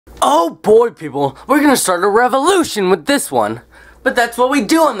Oh boy, people, we're gonna start a revolution with this one. But that's what we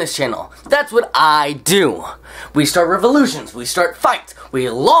do on this channel. That's what I do. We start revolutions, we start fights, we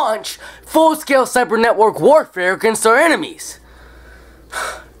launch full-scale cyber network warfare against our enemies.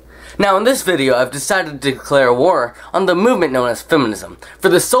 Now in this video, I've decided to declare war on the movement known as feminism, for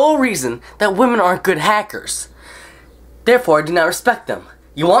the sole reason that women aren't good hackers. Therefore, I do not respect them.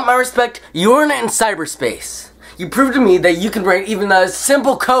 You want my respect? You earn it in cyberspace. You prove to me that you can write even a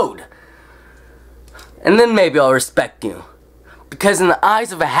simple code. And then maybe I'll respect you. Because in the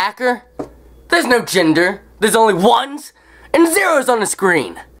eyes of a hacker, there's no gender, there's only ones and zeros on the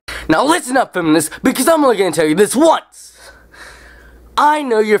screen. Now listen up, feminists, because I'm only gonna tell you this once. I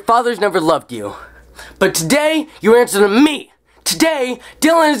know your fathers never loved you, but today you answer to me. Today,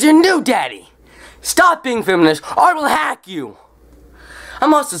 Dylan is your new daddy. Stop being feminist or I will hack you.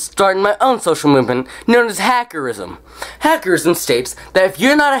 I'm also starting my own social movement known as hackerism. Hackerism states that if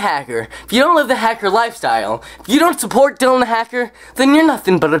you're not a hacker, if you don't live the hacker lifestyle, if you don't support Dylan the hacker, then you're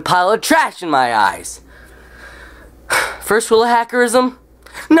nothing but a pile of trash in my eyes. First rule of hackerism?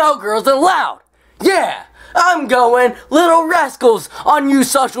 No girls allowed! Yeah! I'm going little rascals on you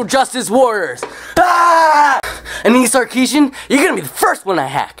social justice warriors! Ah! Anita Sarkeesain, you're gonna be the first one I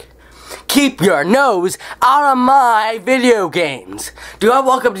hack. Keep your nose out of my video games. Do I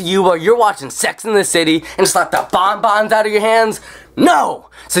walk up to you while you're watching Sex in the City and slap the bonbons out of your hands? No!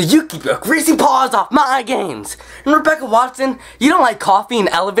 So you keep your greasy paws off my games. And Rebecca Watson, you don't like coffee in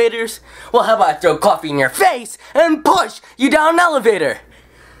elevators? Well, how about I throw coffee in your face and push you down an elevator?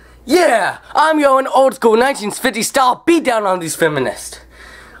 Yeah, I'm going old school 1950s style beatdown on these feminists.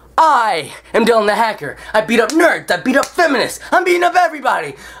 I am Dylan the hacker. I beat up nerds, I beat up feminists, I'm beating up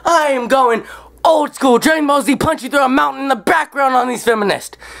everybody. I am going old school Dragon Ball Z punch you through a mountain in the background on these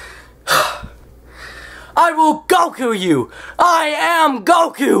feminists. I will Goku you. I am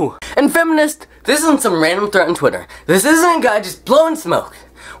Goku. And feminist, this isn't some random threat on Twitter. This isn't a guy just blowing smoke.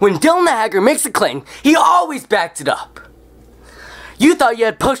 When Dylan the hacker makes a claim, he always backs it up. You thought you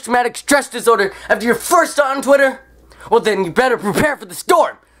had post-traumatic stress disorder after your first start on Twitter? Well then you better prepare for the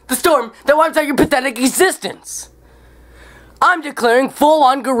storm. The storm that wipes out your pathetic existence. I'm declaring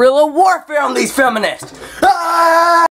full-on guerrilla warfare on these feminists. Ah!